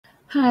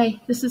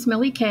Hi, this is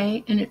Millie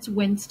Kay, and it's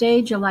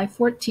Wednesday, July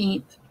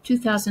 14th,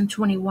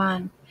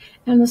 2021,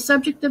 and the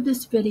subject of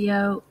this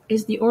video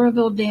is the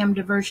Oroville Dam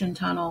Diversion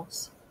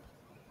Tunnels.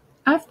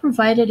 I've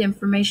provided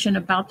information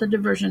about the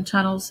diversion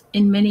tunnels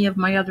in many of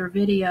my other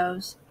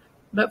videos,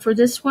 but for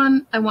this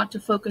one, I want to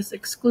focus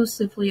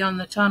exclusively on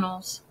the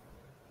tunnels.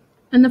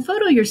 And the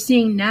photo you're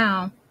seeing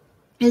now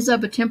is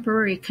of a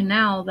temporary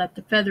canal that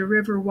the Feather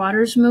River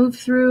waters moved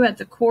through at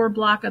the core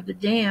block of the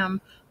dam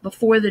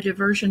before the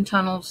diversion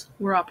tunnels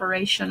were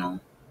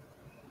operational.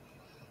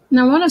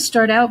 Now, I want to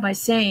start out by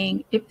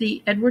saying if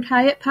the Edward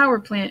Hyatt Power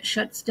Plant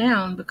shuts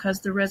down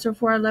because the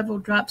reservoir level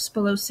drops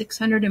below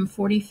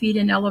 640 feet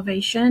in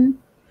elevation,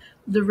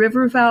 the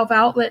river valve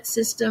outlet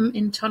system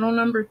in tunnel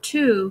number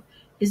 2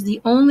 is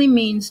the only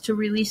means to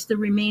release the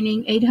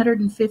remaining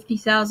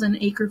 850,000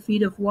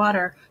 acre-feet of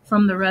water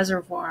from the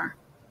reservoir.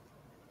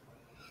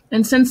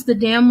 And since the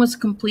dam was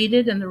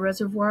completed and the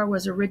reservoir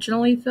was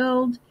originally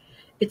filled,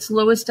 its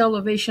lowest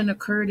elevation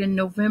occurred in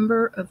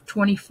November of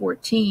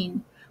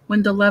 2014,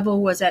 when the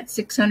level was at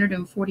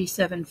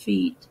 647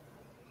 feet.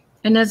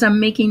 And as I'm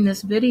making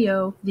this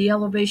video, the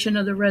elevation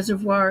of the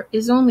reservoir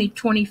is only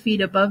 20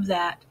 feet above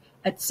that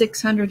at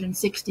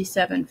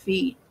 667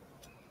 feet.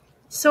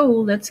 So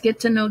let's get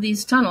to know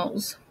these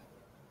tunnels.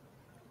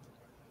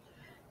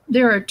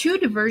 There are two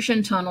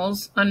diversion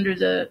tunnels under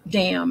the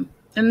dam,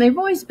 and they've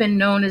always been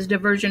known as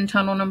Diversion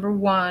Tunnel number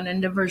 1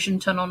 and Diversion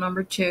Tunnel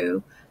number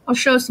 2. I'll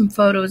show some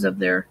photos of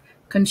their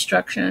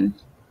construction.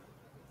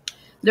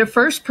 Their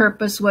first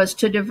purpose was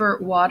to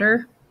divert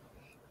water,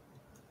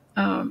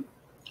 the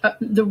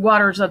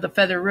waters of the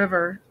Feather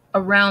River,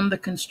 around the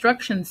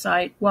construction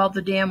site while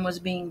the dam was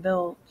being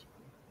built.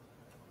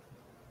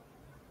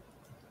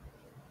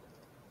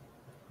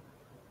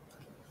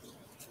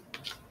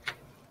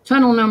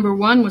 Tunnel number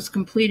 1 was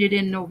completed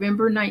in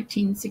November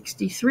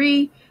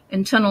 1963,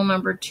 and tunnel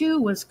number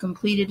 2 was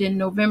completed in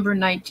November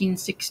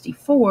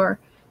 1964,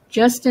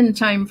 just in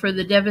time for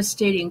the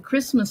devastating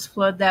Christmas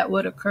flood that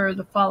would occur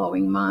the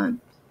following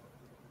month.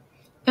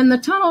 And the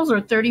tunnels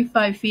are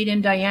 35 feet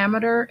in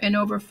diameter and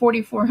over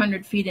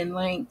 4,400 feet in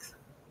length,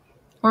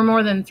 or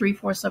more than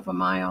 3/4 of a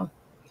mile,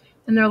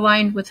 and they're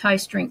lined with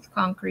high-strength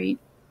concrete.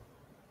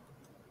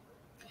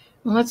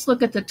 Well, let's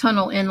look at the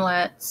tunnel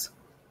inlets.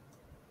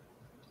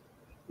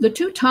 The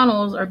two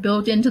tunnels are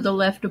built into the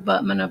left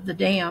abutment of the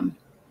dam.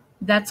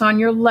 That's on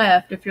your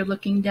left if you're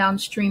looking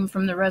downstream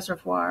from the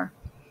reservoir.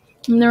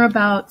 And they're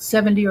about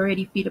 70 or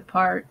 80 feet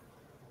apart.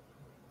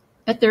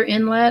 At their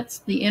inlets,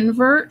 the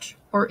invert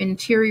or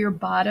interior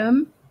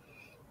bottom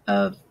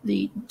of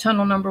the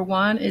tunnel number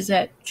 1 is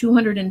at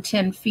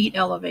 210 feet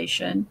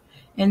elevation,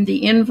 and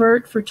the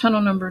invert for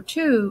tunnel number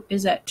 2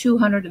 is at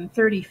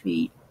 230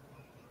 feet.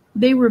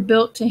 They were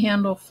built to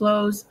handle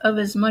flows of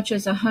as much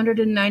as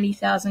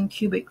 190,000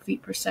 cubic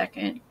feet per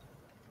second.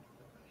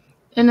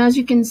 And as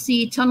you can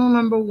see, tunnel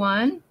number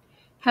 1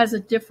 has a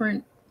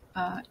different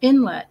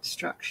inlet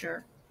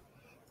structure.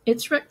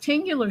 Its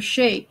rectangular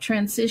shape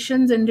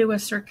transitions into a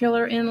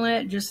circular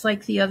inlet just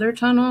like the other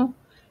tunnel,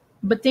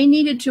 but they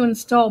needed to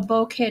install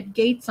bulkhead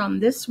gates on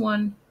this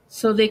one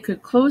so they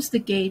could close the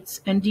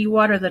gates and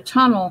dewater the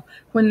tunnel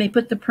when they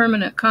put the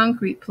permanent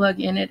concrete plug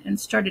in it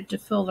and started to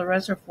fill the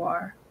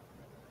reservoir.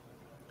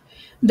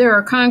 There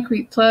are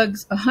concrete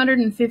plugs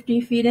 150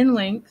 feet in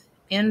length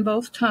in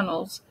both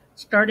tunnels,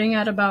 starting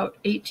at about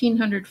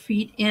 1,800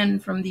 feet in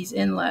from these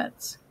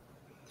inlets.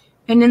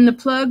 And in the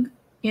plug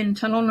in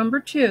tunnel number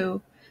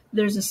 2,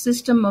 there's a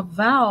system of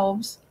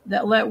valves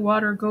that let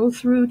water go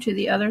through to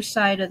the other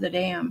side of the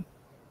dam.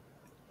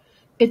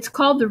 It's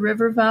called the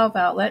river valve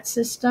outlet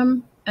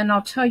system, and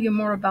I'll tell you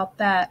more about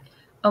that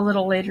a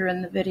little later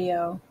in the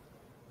video.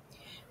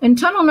 And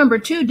tunnel number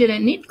 2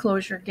 didn't need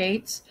closure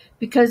gates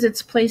because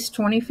it's placed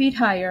 20 feet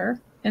higher,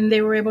 and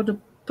they were able to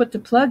put the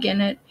plug in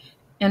it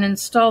and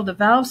install the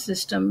valve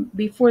system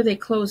before they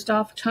closed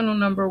off tunnel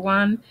number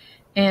 1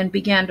 and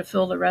began to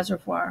fill the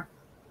reservoir.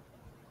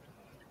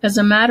 As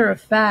a matter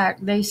of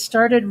fact, they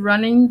started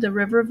running the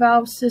river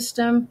valve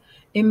system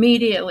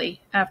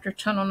immediately after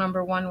tunnel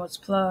number 1 was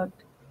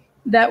plugged.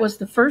 That was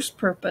the first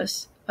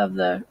purpose of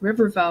the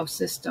river valve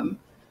system,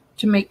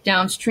 to make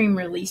downstream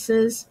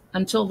releases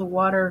until the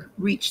water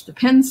reached the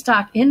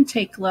penstock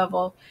intake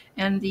level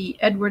and the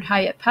Edward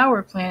Hyatt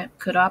Power Plant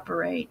could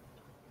operate.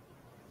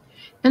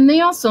 And they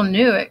also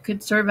knew it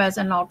could serve as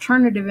an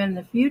alternative in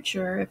the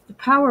future if the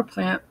power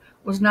plant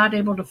was not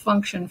able to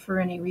function for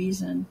any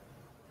reason.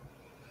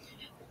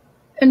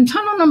 And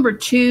tunnel number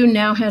 2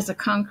 now has a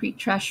concrete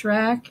trash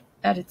rack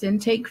at its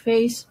intake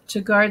face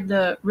to guard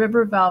the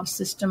river valve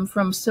system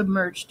from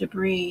submerged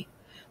debris.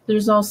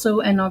 There's also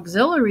an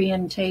auxiliary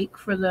intake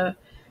for the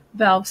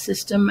valve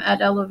system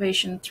at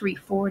elevation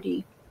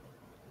 340.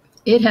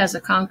 It has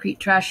a concrete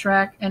trash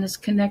rack and is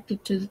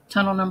connected to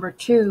tunnel number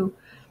 2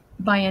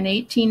 by an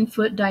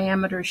 18-foot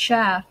diameter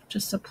shaft to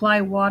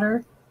supply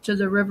water to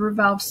the river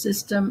valve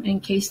system in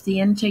case the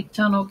intake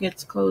tunnel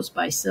gets closed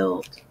by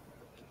silt.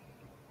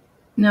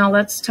 Now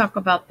let's talk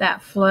about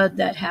that flood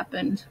that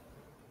happened.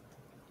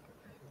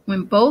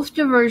 When both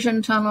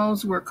diversion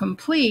tunnels were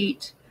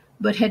complete,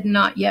 but had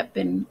not yet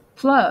been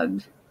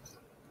plugged.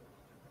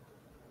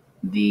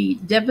 The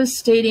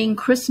devastating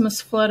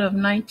Christmas flood of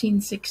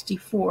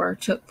 1964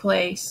 took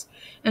place,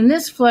 and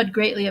this flood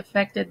greatly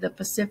affected the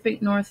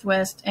Pacific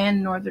Northwest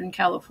and Northern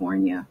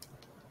California.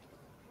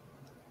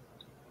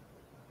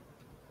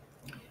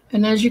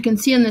 And as you can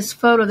see in this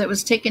photo that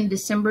was taken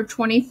December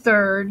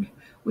 23rd,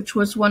 which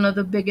was one of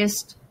the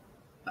biggest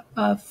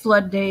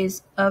flood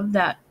days of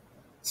that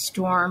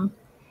storm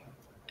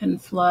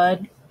and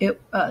flood,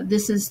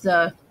 this is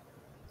the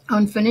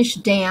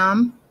unfinished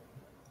dam.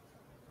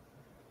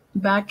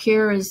 Back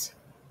here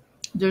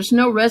there's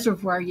no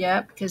reservoir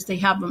yet because they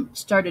haven't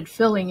started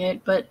filling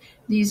it, but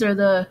these are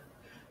the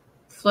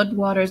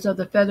floodwaters of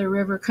the Feather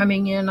River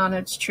coming in on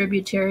its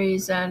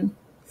tributaries and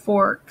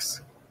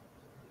forks.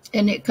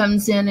 And it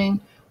comes in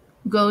and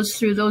goes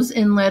through those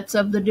inlets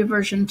of the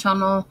diversion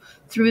tunnel,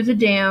 through the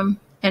dam,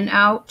 and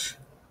out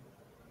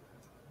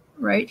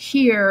right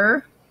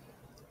here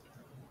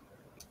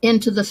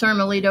into the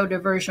Thermalito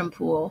diversion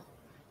pool.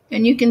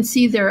 And you can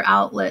see their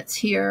outlets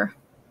here.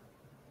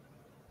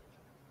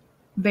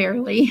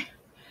 Barely.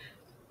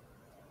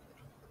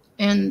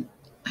 And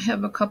I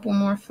have a couple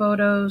more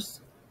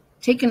photos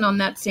taken on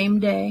that same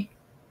day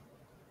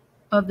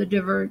of the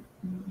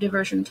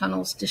diversion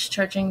tunnels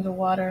discharging the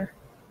water.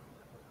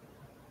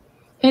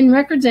 And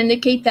records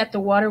indicate that the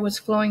water was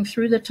flowing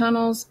through the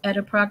tunnels at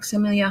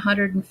approximately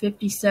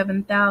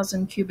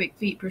 157,000 cubic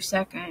feet per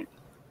second.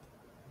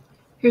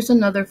 Here's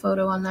another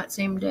photo on that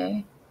same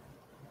day.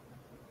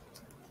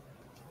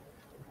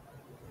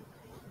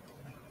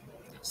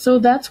 So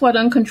that's what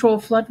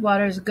uncontrolled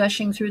floodwaters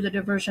gushing through the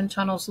diversion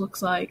tunnels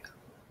looks like.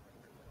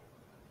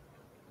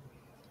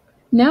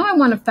 Now I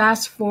want to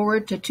fast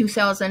forward to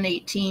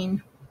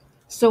 2018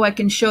 so I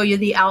can show you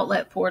the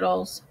outlet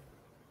portals.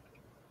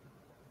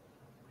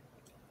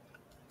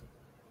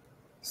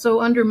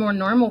 So under more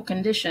normal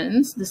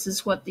conditions, this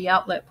is what the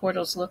outlet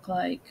portals look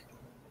like.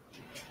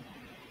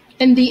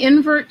 And the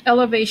invert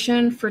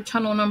elevation for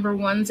tunnel number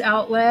 1's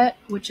outlet,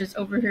 which is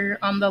over here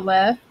on the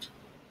left,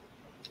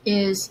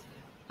 is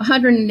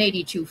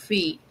 182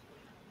 feet.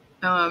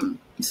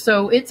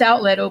 So its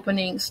outlet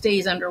opening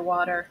stays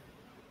underwater.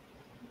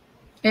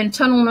 And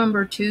tunnel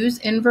number 2's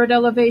invert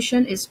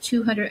elevation is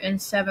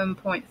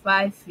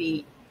 207.5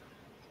 feet.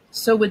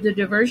 So with the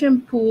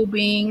diversion pool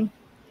being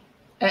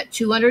at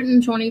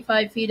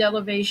 225 feet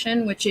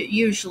elevation, which it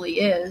usually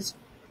is,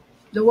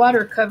 the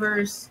water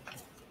covers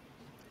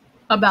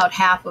about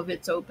half of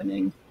its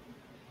opening.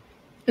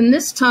 And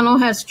this tunnel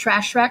has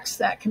trash racks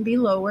that can be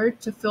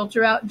lowered to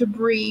filter out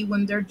debris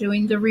when they're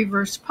doing the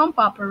reverse pump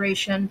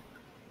operation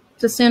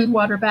to send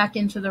water back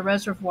into the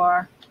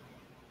reservoir.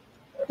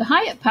 The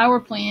Hyatt Power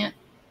Plant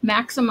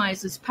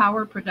maximizes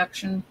power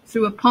production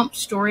through a pump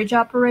storage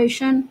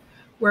operation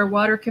where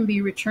water can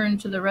be returned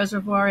to the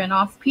reservoir in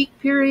off-peak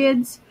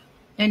periods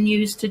and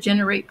used to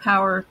generate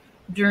power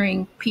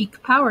during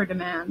peak power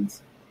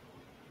demands.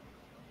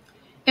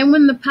 And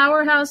when the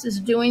powerhouse is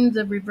doing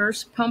the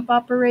reverse pump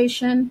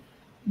operation,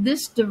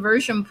 this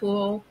diversion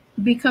pool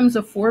becomes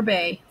a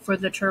forebay for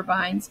the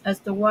turbines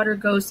as the water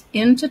goes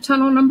into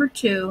tunnel number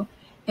 2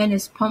 and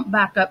is pumped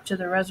back up to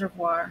the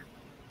reservoir.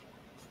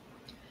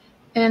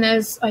 And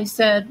as I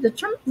said, the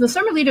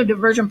Thermalito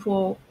diversion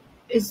pool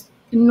is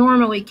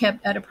normally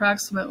kept at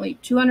approximately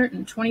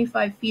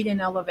 225 feet in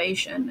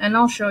elevation, and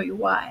I'll show you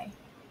why.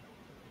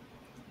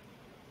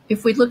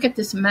 If we look at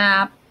this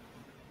map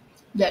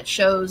that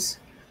shows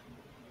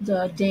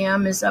the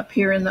dam is up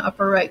here in the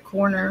upper right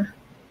corner,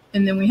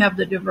 and then we have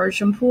the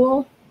diversion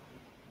pool,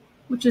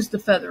 which is the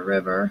Feather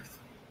River,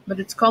 but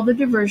it's called the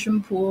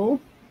diversion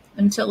pool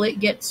until it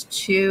gets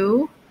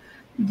to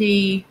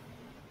the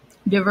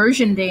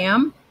diversion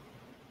dam,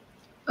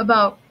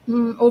 about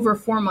over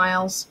 4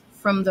 miles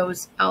from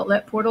those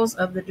outlet portals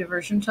of the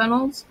diversion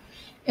tunnels.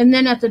 And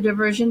then at the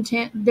diversion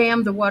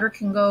dam, the water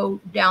can go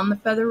down the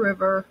Feather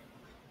River,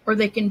 or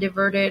they can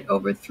divert it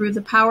over through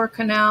the power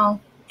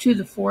canal to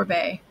the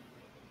forebay.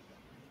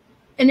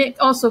 And it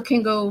also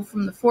can go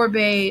from the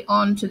forebay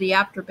on to the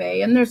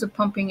afterbay. And there's a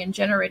pumping and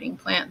generating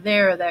plant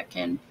there that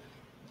can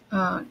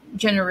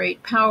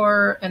generate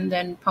power and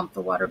then pump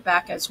the water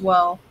back as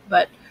well.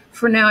 But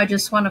for now, I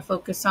just want to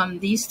focus on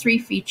these 3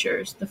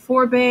 features: the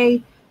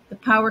forebay, the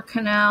power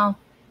canal,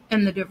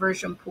 and the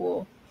diversion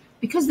pool.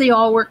 Because they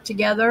all work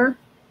together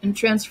and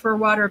transfer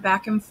water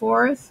back and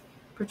forth,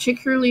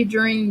 particularly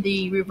during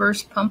the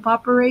reverse pump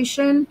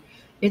operation,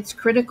 it's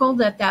critical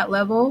that that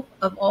level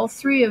of all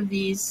 3 of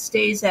these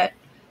stays at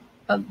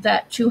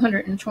that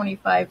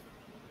 225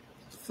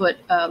 foot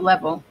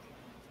level.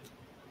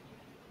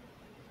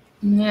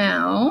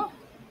 Now,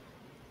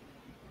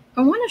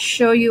 I want to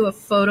show you a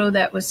photo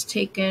that was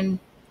taken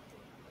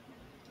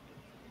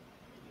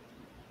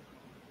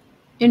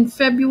in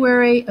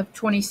February of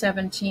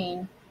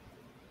 2017.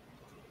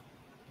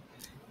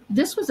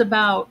 This was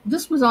on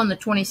the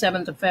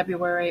 27th of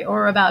February,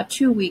 or about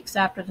 2 weeks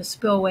after the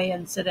spillway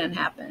incident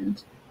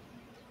happened.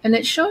 And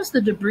it shows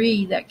the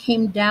debris that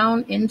came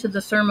down into the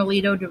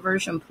Thermalito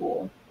diversion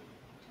pool.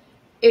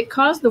 It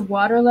caused the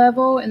water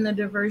level in the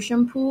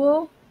diversion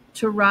pool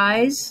to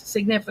rise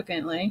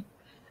significantly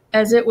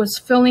as it was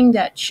filling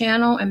that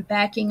channel and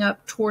backing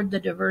up toward the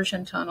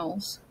diversion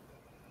tunnels.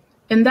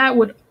 And that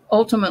would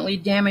ultimately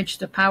damage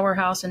the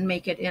powerhouse and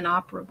make it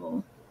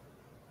inoperable.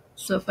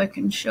 So if I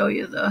can show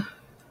you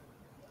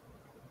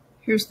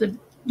here's the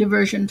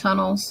diversion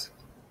tunnels.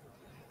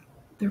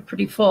 They're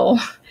pretty full.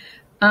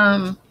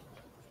 And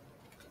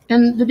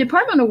the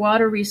Department of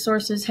Water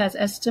Resources has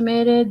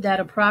estimated that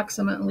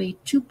approximately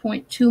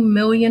 2.2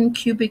 million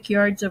cubic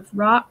yards of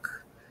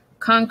rock,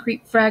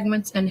 concrete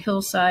fragments, and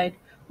hillside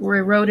were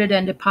eroded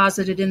and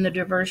deposited in the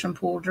diversion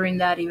pool during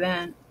that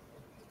event.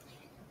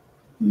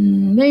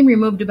 They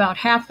removed about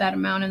half that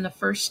amount in the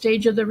first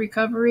stage of the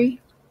recovery,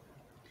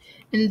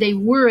 and they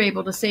were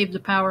able to save the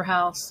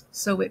powerhouse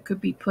so it could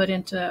be put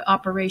into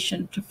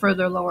operation to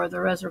further lower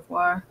the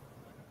reservoir.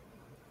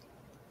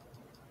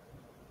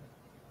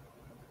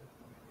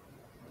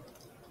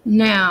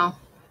 Now,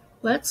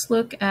 let's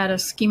look at a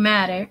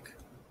schematic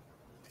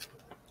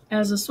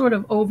as a sort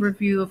of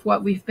overview of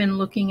what we've been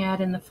looking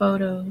at in the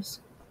photos.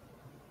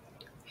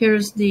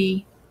 Here's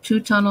the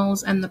two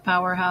tunnels and the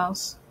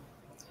powerhouse.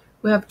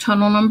 We have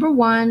tunnel number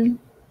 1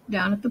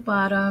 down at the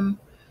bottom,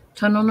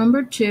 tunnel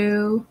number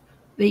 2.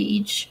 They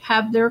each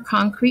have their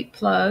concrete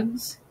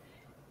plugs,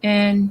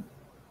 and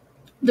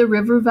the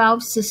river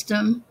valve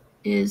system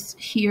is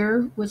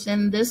here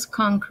within this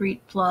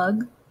concrete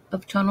plug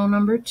of tunnel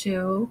number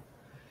 2.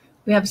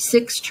 We have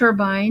 6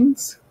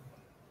 turbines.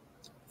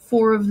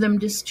 4 of them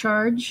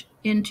discharge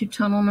into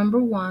tunnel number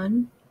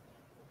 1.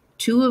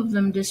 2 of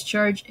them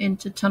discharge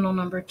into tunnel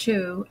number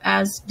 2,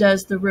 as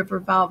does the river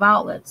valve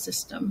outlet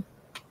system.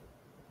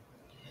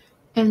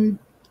 And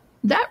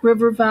that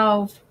river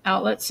valve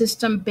outlet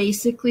system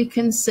basically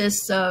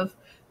consists of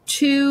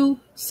 2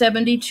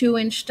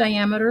 72-inch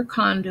diameter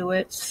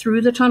conduits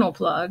through the tunnel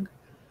plug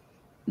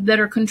that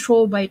are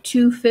controlled by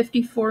 2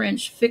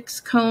 54-inch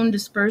fixed cone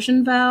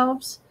dispersion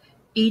valves,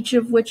 each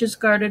of which is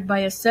guarded by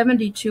a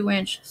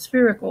 72-inch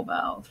spherical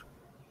valve.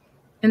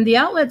 And the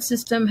outlet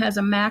system has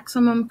a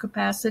maximum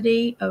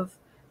capacity of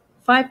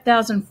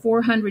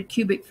 5,400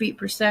 cubic feet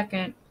per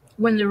second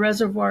when the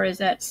reservoir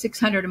is at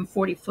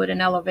 640 foot in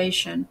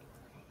elevation.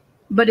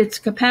 But its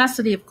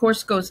capacity, of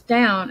course, goes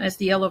down as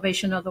the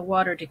elevation of the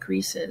water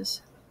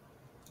decreases.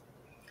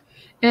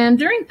 And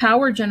during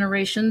power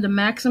generation, the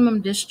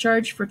maximum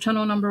discharge for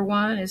tunnel number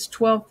 1 is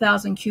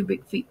 12,000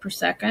 cubic feet per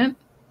second,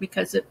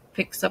 because it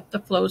picks up the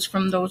flows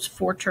from those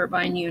 4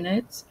 turbine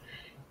units.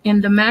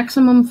 And the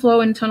maximum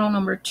flow in tunnel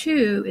number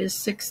 2 is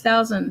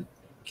 6,000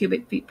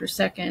 cubic feet per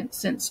second,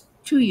 since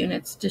 2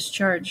 units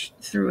discharge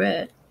through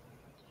it.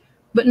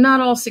 But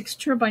not all 6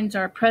 turbines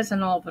are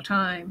present all the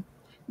time.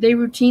 They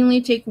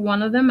routinely take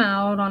one of them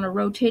out on a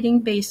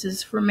rotating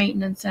basis for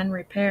maintenance and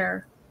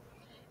repair.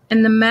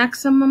 And the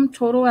maximum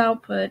total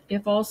output,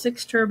 if all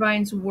 6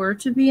 turbines were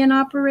to be in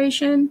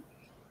operation,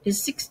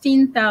 is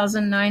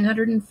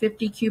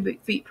 16,950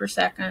 cubic feet per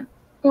second,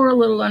 or a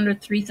little under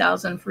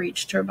 3,000 for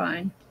each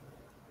turbine.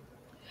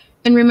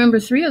 And remember,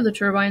 3 of the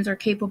turbines are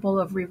capable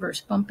of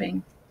reverse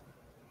pumping.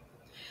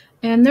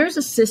 And there's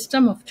a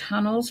system of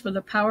tunnels for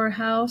the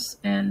powerhouse,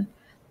 and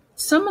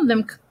some of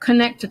them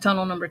connect to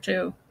tunnel number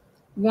 2.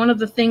 One of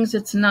the things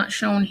that's not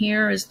shown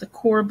here is the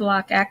core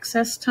block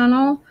access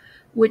tunnel,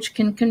 which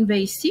can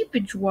convey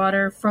seepage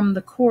water from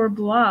the core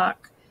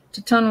block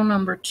to tunnel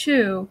number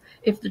 2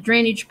 if the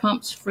drainage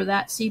pumps for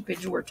that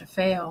seepage were to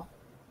fail.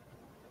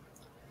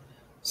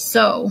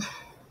 So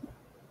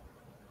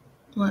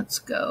let's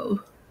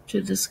go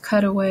to this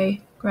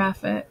cutaway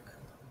graphic.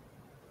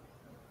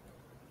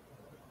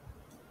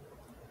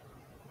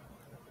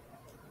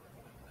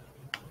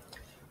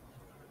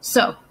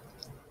 So,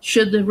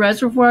 should the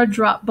reservoir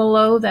drop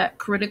below that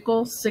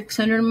critical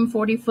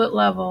 640-foot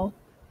level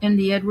and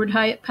the Edward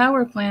Hyatt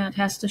Power Plant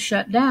has to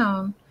shut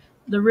down,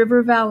 the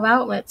river valve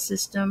outlet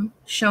system,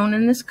 shown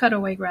in this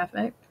cutaway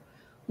graphic,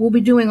 will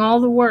be doing all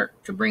the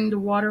work to bring the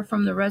water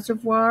from the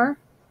reservoir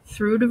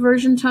through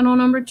diversion tunnel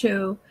number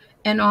 2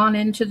 and on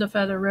into the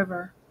Feather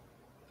River.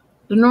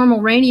 The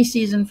normal rainy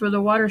season for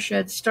the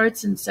watershed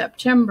starts in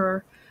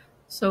September,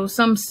 so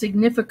some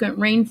significant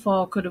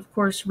rainfall could, of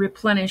course,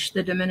 replenish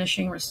the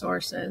diminishing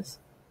resources.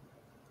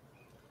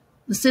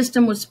 The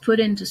system was put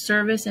into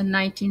service in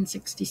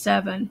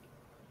 1967.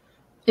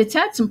 It's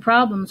had some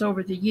problems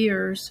over the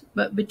years,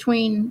 but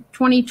between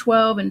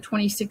 2012 and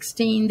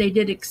 2016, they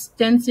did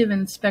extensive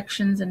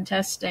inspections and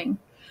testing.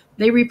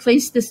 They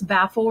replaced this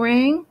baffle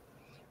ring,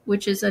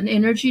 which is an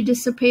energy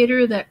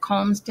dissipator that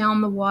calms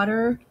down the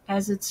water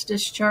as it's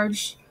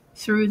discharged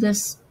through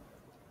this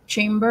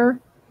chamber.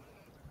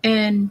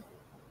 And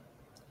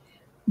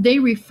they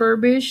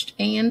refurbished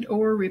and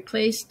or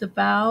replaced the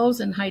valves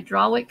and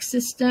hydraulic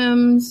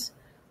systems.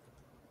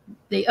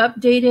 They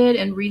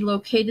updated and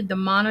relocated the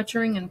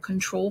monitoring and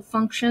control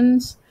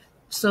functions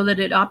so that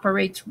it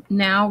operates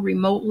now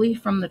remotely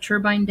from the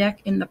turbine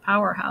deck in the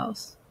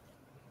powerhouse.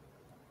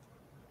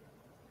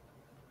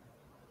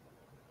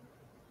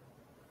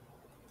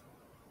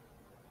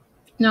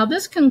 Now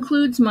this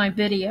concludes my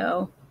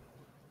video,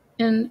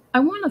 and I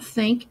want to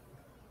thank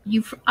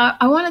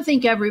I want to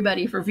thank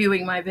everybody for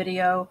viewing my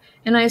video,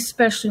 and I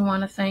especially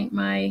want to thank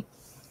my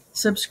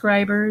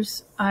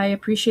subscribers. I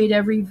appreciate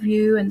every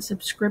view and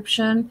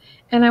subscription,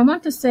 and I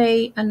want to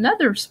say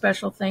another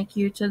special thank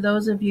you to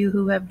those of you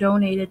who have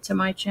donated to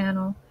my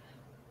channel.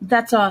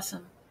 That's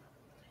awesome.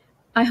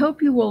 I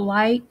hope you will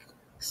like,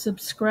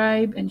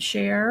 subscribe, and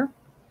share,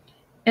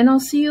 and I'll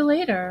see you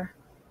later.